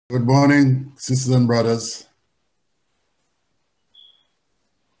Good morning, sisters and brothers.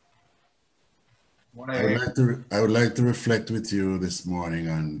 I would like to reflect with you this morning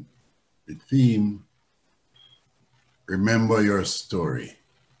on the theme, Remember Your Story.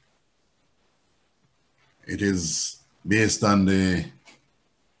 It is based on the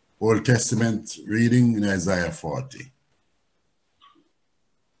Old Testament reading in Isaiah 40.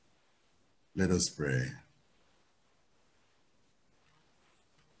 Let us pray.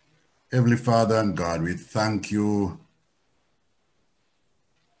 Heavenly Father and God, we thank you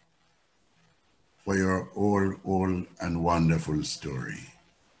for your old and wonderful story.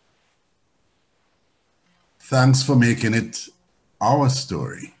 Thanks for making it our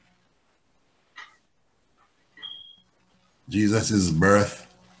story. Jesus' birth,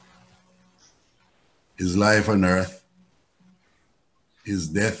 his life on earth, his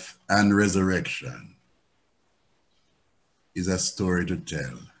death and resurrection is a story to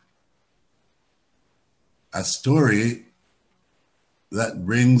tell. A story that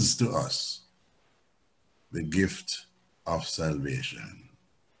brings to us the gift of salvation.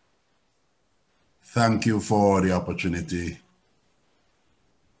 Thank you for the opportunity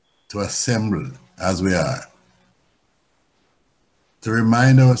to assemble as we are, to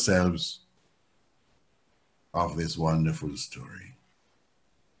remind ourselves of this wonderful story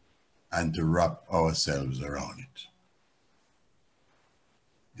and to wrap ourselves around it.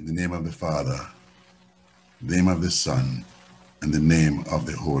 In the name of the Father, the name of the Son, and the name of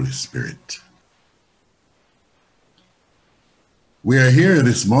the Holy Spirit. We are here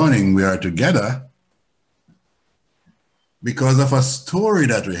this morning, we are together because of a story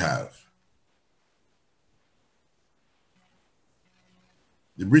that we have.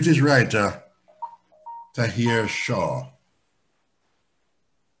 The British writer Tahir Shaw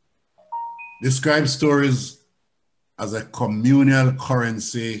describes stories as a communal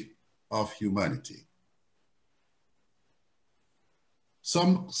currency of humanity.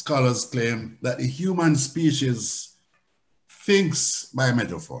 Some scholars claim that the human species thinks by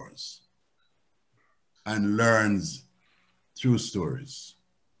metaphors and learns through stories.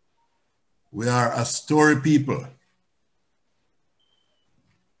 We are a story people.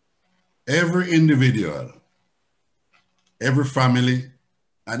 Every individual, every family,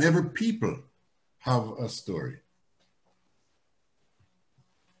 and every people have a story.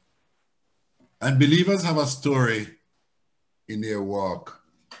 And believers have a story in their walk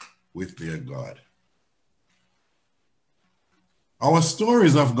with their God. Our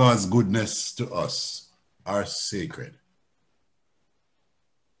stories of God's goodness to us are sacred.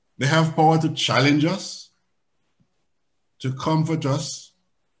 They have power to challenge us, to comfort us,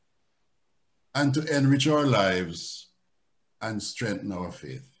 and to enrich our lives and strengthen our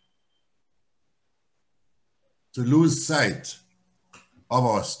faith. To lose sight of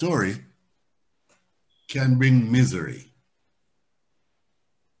our story can bring misery.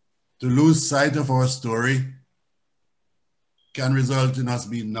 To lose sight of our story can result in us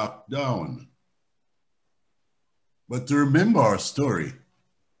being knocked down. But to remember our story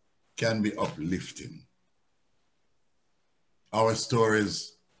can be uplifting. Our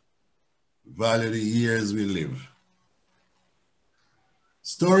stories value the years we live.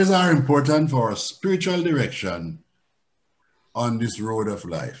 Stories are important for our spiritual direction on this road of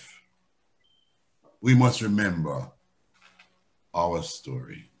life. We must remember our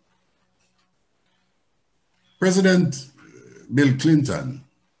story. President Bill Clinton,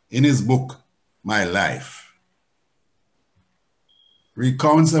 in his book, My Life,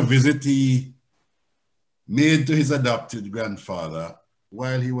 recounts a visit he made to his adopted grandfather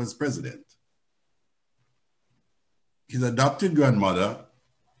while he was president. His adopted grandmother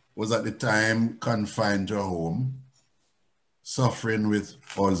was at the time confined to a home, suffering with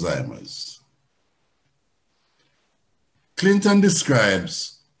Alzheimer's. Clinton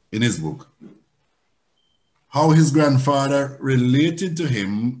describes in his book how his grandfather related to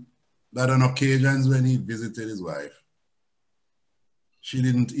him that on occasions when he visited his wife, she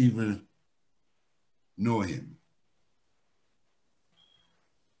didn't even know him.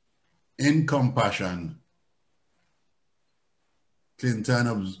 In compassion,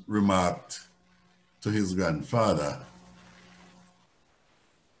 Clinton remarked to his grandfather,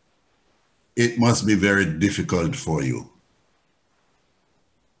 "It must be very difficult for you."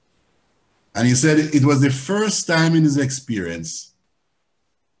 And he said it was the first time in his experience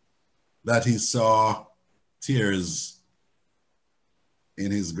that he saw tears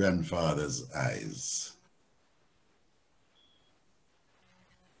in his grandfather's eyes.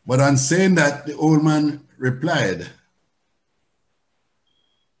 But on saying that, the old man replied,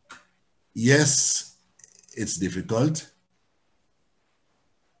 "Yes, it's difficult,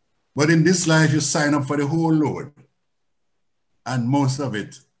 But in this life, you sign up for the whole load, and most of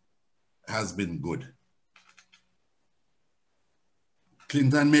it has been good.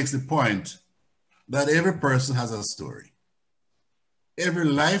 Clinton makes the point that every person has a story. Every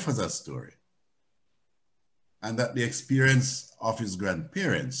life has a story. And that the experience of his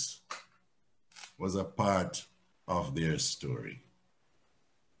grandparents was a part of their story.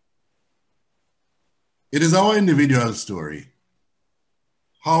 It is our individual story.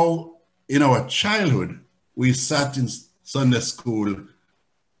 How in our childhood, we sat in Sunday school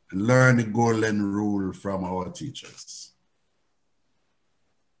and learned the golden rule from our teachers.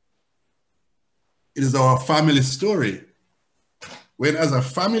 It is our family story. When as a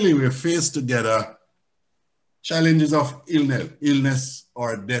family we face together challenges of illness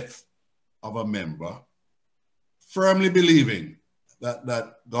or death of a member, firmly believing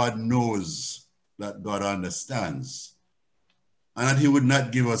that God knows, that God understands, and that he would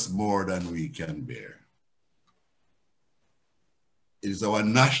not give us more than we can bear. It is our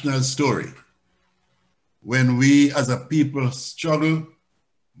national story. When we as a people struggle,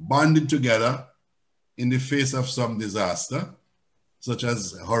 bonded together in the face of some disaster, such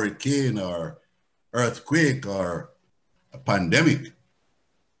as a hurricane or earthquake or a pandemic,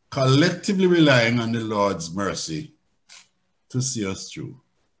 collectively relying on the Lord's mercy to see us through.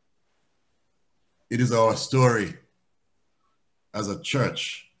 It is our story as a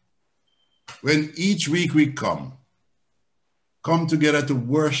church. When each week we come together to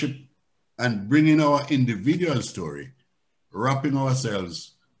worship and bring in our individual story, wrapping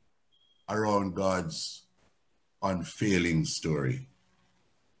ourselves around God's unfailing story.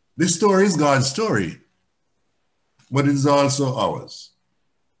 This story is God's story, but it is also ours.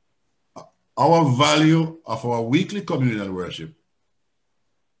 Our value of our weekly communal worship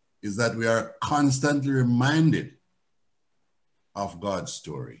is that we are constantly reminded of God's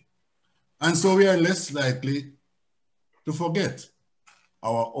story. And so we are less likely to forget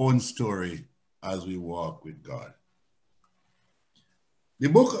our own story as we walk with God. The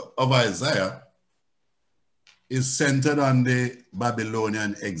book of Isaiah is centered on the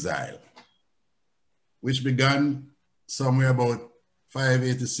Babylonian exile, which began somewhere about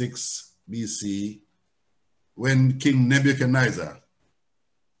 586 BC when King Nebuchadnezzar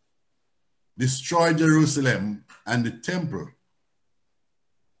destroyed Jerusalem and the temple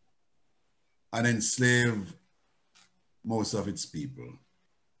and enslaved most of its people.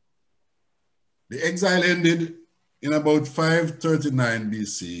 The exile ended in about 539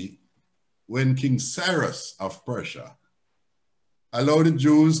 BC when King Cyrus of Persia allowed the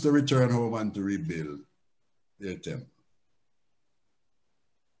Jews to return home and to rebuild their temple.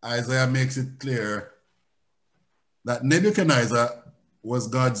 Isaiah makes it clear that Nebuchadnezzar was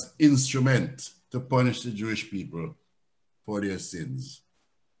God's instrument to punish the Jewish people for their sins,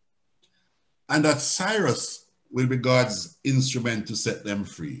 and that Cyrus will be God's instrument to set them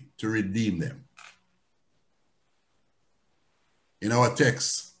free, to redeem them. In our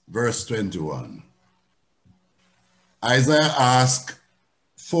text, verse 21, Isaiah asks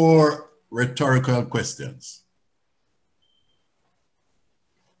 4 rhetorical questions.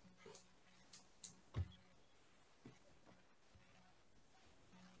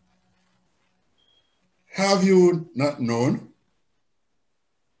 Have you not known?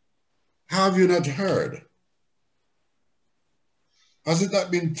 Have you not heard? Has it not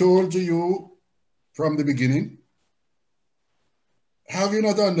been told to you from the beginning? Have you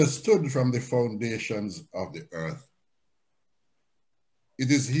not understood from the foundations of the earth? It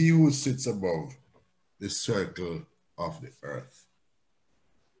is he who sits above the circle of the earth.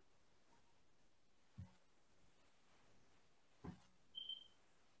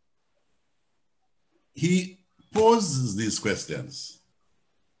 He poses these questions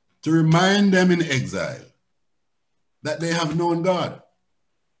to remind them in exile that they have known God.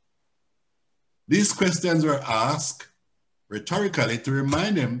 These questions were asked rhetorically to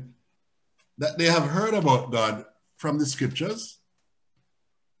remind them that they have heard about God from the scriptures.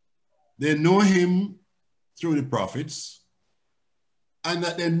 They know him through the prophets, and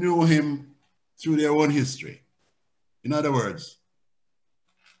that they know him through their own history. In other words,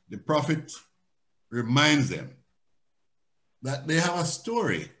 the prophet reminds them that they have a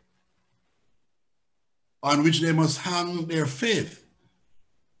story on which they must hang their faith.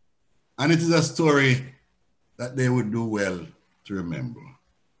 And it is a story that they would do well to remember.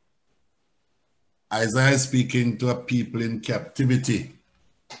 Isaiah is speaking to a people in captivity,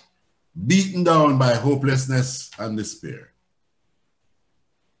 beaten down by hopelessness and despair.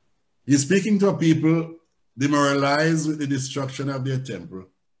 He's speaking to a people demoralized with the destruction of their temple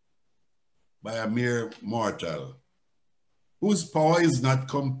by a mere mortal whose power is not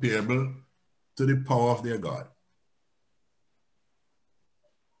comparable to the power of their God.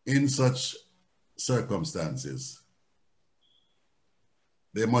 In such circumstances,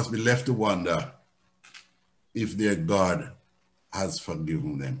 they must be left to wonder if their God has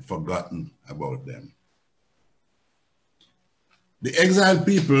forgiven them, forgotten about them. The exiled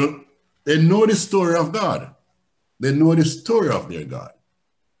people, they know the story of God. They know the story of their God.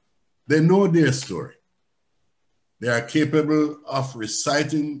 They know their story. They are capable of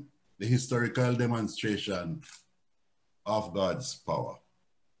reciting the historical demonstration of God's power.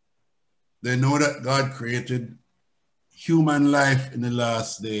 They know that God created human life in the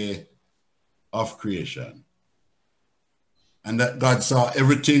last day of creation, and that God saw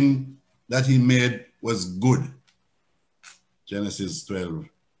everything that he made was good. Genesis 12,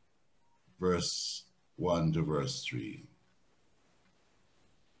 verse 1 to verse 3.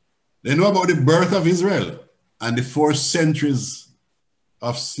 They know about the birth of Israel and the 4 centuries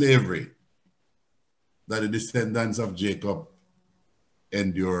of slavery that the descendants of Jacob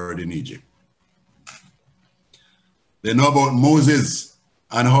endured in Egypt. They know about Moses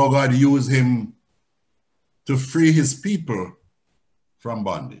and how God used him to free his people from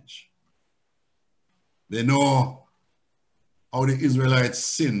bondage. They know how the Israelites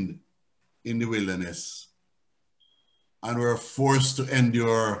sinned in the wilderness and were forced to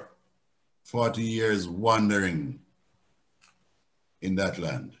endure 40 years wandering in that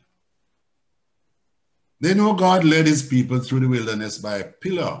land. They know God led his people through the wilderness by a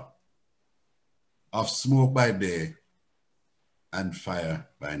pillar of smoke by day and fire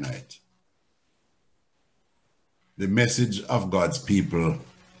by night. The message of God's people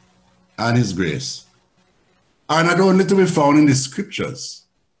and his grace are not only to be found in the scriptures,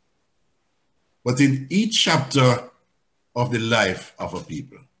 but in each chapter of the life of a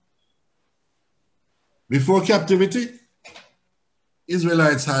people. Before captivity,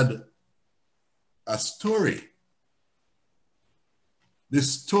 Israelites had a story. The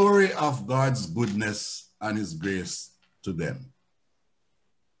story of God's goodness and his grace to them.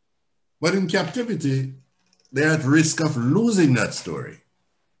 But in captivity, they're at risk of losing that story.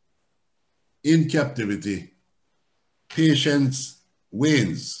 In captivity, patience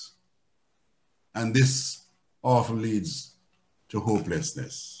wanes, and this often leads to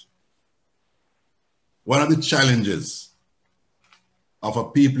hopelessness. One of the challenges of a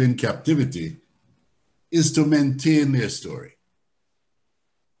people in captivity is to maintain their story.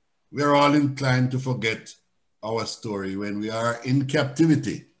 We are all inclined to forget our story when we are in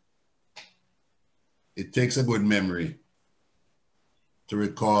captivity. It takes a good memory to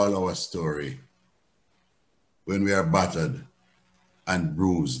recall our story when we are battered and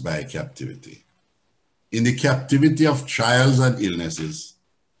bruised by captivity. In the captivity of trials and illnesses,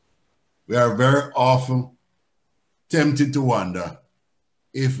 we are very often tempted to wonder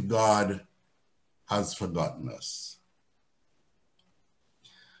if God has forgotten us.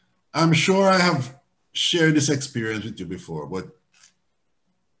 I'm sure I have shared this experience with you before, but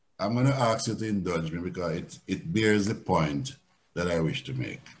I'm going to ask you to indulge me because it bears the point that I wish to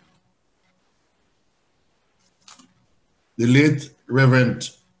make. The late Reverend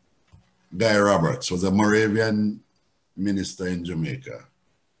Guy Roberts was a Moravian minister in Jamaica.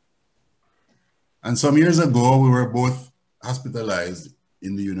 And some years ago, we were both hospitalized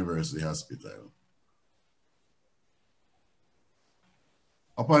in the university hospital.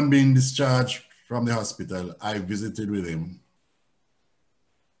 Upon being discharged from the hospital, I visited with him.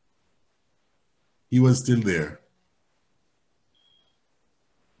 He was still there.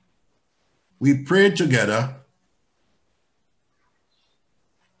 We prayed together,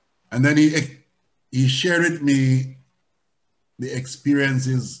 and then he shared with me the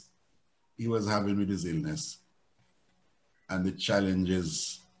experiences he was having with his illness and the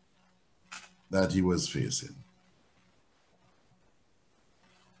challenges that he was facing.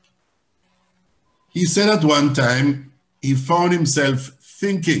 He said at one time he found himself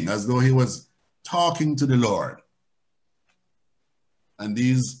thinking as though he was talking to the Lord. And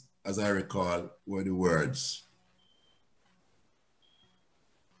these, as I recall, were the words: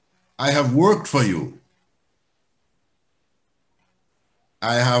 I have worked for you.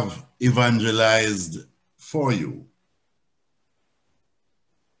 I have evangelized for you.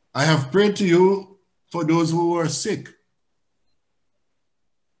 I have prayed to you for those who were sick.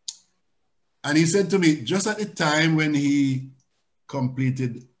 And he said to me, just at the time when he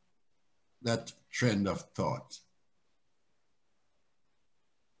completed that trend of thought,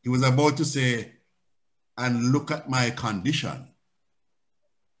 he was about to say, and look at my condition.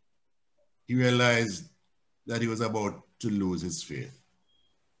 He realized that he was about to lose his faith.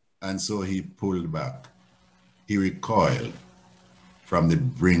 And so he pulled back. He recoiled. from the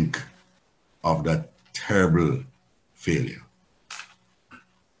brink of that terrible failure.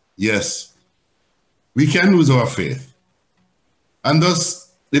 Yes, we can lose our faith. And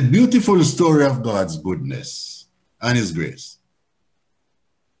thus, the beautiful story of God's goodness and his grace,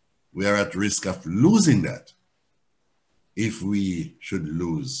 we are at risk of losing that if we should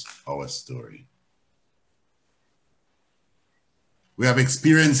lose our story. We have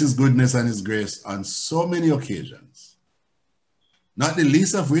experienced his goodness and his grace on so many occasions, not the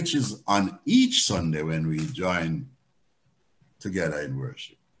least of which is on each Sunday when we join together in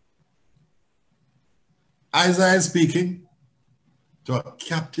worship. Isaiah is speaking to a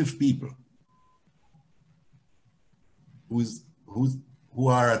captive people who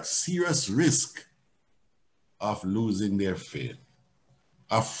are at serious risk of losing their faith,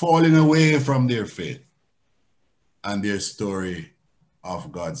 of falling away from their faith and their story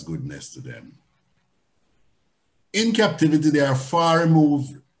of God's goodness to them. In captivity, they are far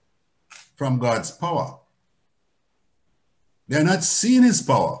removed from God's power. They are not seeing his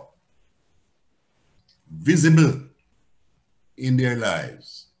power visible in their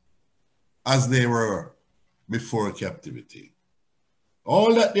lives as they were before captivity.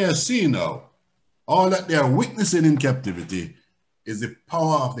 All that they are seeing now, all that they are witnessing in captivity is the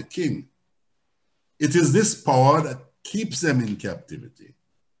power of the king. It is this power that keeps them in captivity.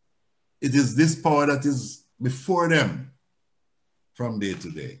 It is this power that is before them from day to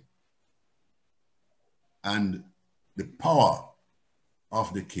day. And the power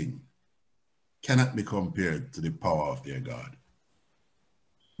of the king cannot be compared to the power of their God.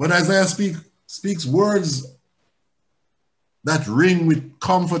 But Isaiah speaks words that ring with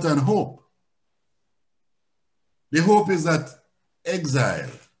comfort and hope. The hope is that exile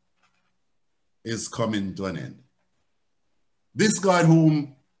is coming to an end. This God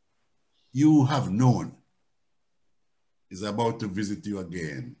whom you have known is about to visit you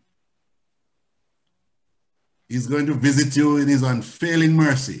again. He's going to visit you in his unfailing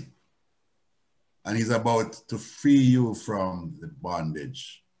mercy, and he's about to free you from the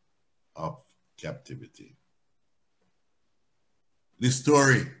bondage of captivity. The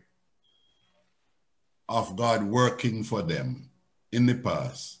story of God working for them in the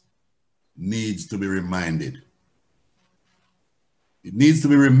past needs to be reminded. It needs to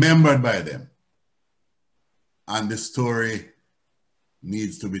be remembered by them. And the story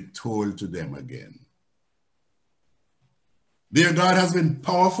needs to be told to them again. Their God has been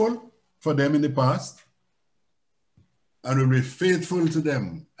powerful for them in the past and will be faithful to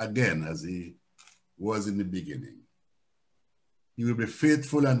them again as he was in the beginning. He will be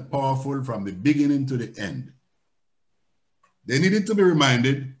faithful and powerful from the beginning to the end. They needed to be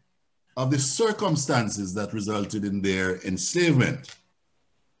reminded of the circumstances that resulted in their enslavement.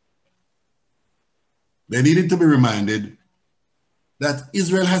 They needed to be reminded that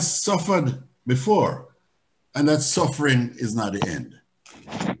Israel has suffered before and that suffering is not the end.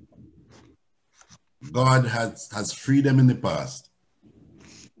 God has freed them in the past.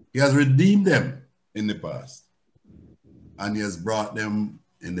 He has redeemed them in the past. And he has brought them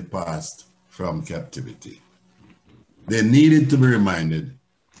in the past from captivity. They needed to be reminded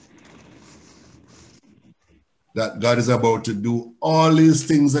that God is about to do all these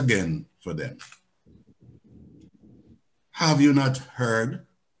things again for them. Have you not heard?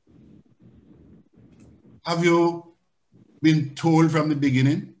 Have you been told from the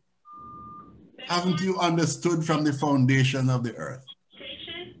beginning? Haven't you understood from the foundation of the earth?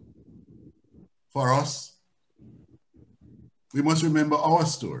 For us, we must remember our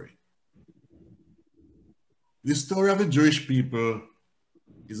story. The story of the Jewish people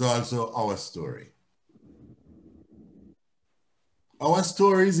is also our story. Our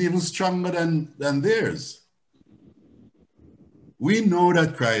story is even stronger than theirs. We know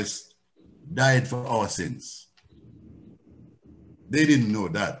that Christ died for our sins. They didn't know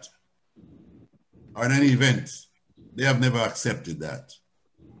that. Or in any event, they have never accepted that.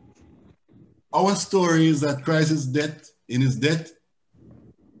 Our story is that Christ's death, in his death,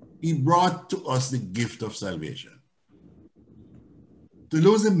 he brought to us the gift of salvation. To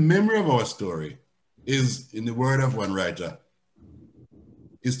lose the memory of our story is, in the word of one writer,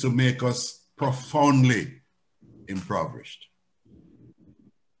 is to make us profoundly impoverished.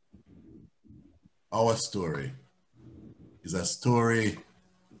 Our story is a story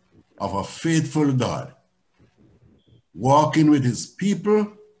of a faithful God walking with his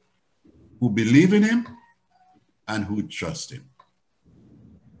people who believe in him and who trust him.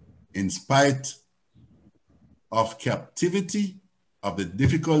 In spite of captivity, of the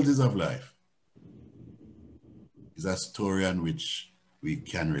difficulties of life, is a story on which we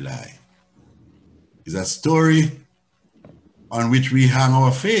can rely. It's a story on which we hang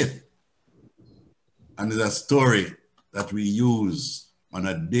our faith. And it's a story that we use on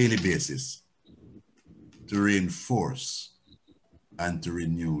a daily basis to reinforce and to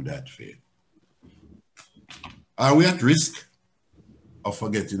renew that faith. Are we at risk of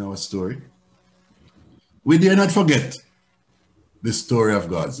forgetting our story? We dare not forget the story of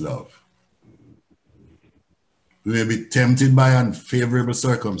God's love. We may be tempted by unfavorable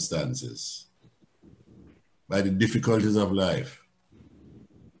circumstances, by the difficulties of life,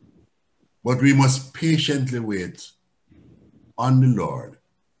 but we must patiently wait on the Lord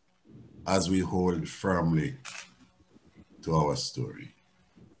as we hold firmly to our story.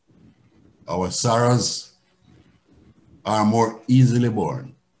 Our sorrows are more easily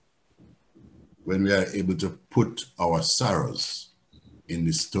borne when we are able to put our sorrows in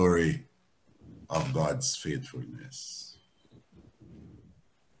the story of God's faithfulness.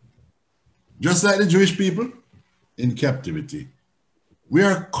 Just like the Jewish people in captivity, we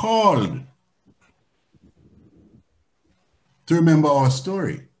are called to remember our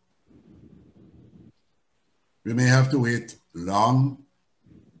story. We may have to wait long.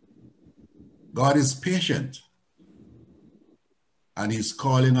 God is patient, and he's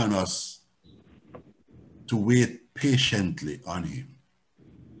calling on us to wait patiently on him.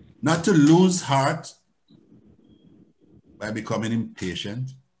 Not to lose heart by becoming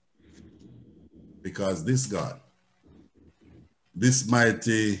impatient, because this God, this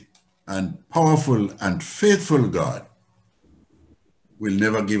mighty and powerful and faithful God, will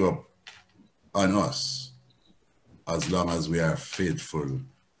never give up on us as long as we are faithful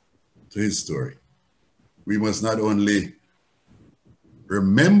to his story. We must not only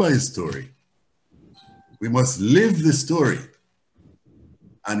remember his story, we must live the story,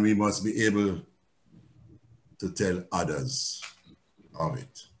 and we must be able to tell others of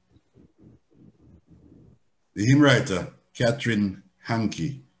it. The hymn writer, Catherine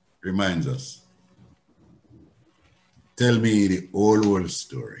Hankey, reminds us, tell me the old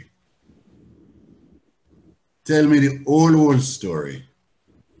story. Tell me the old story.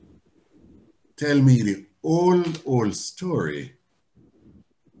 Tell me the old story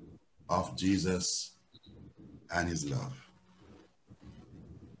of Jesus and his love.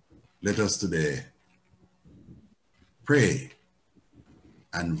 Let us today pray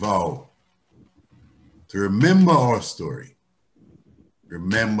and vow to remember our story.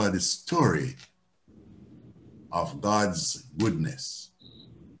 Remember the story of God's goodness.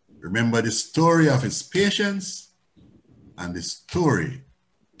 Remember the story of his patience and the story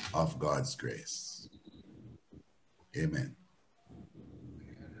of God's grace. Amen.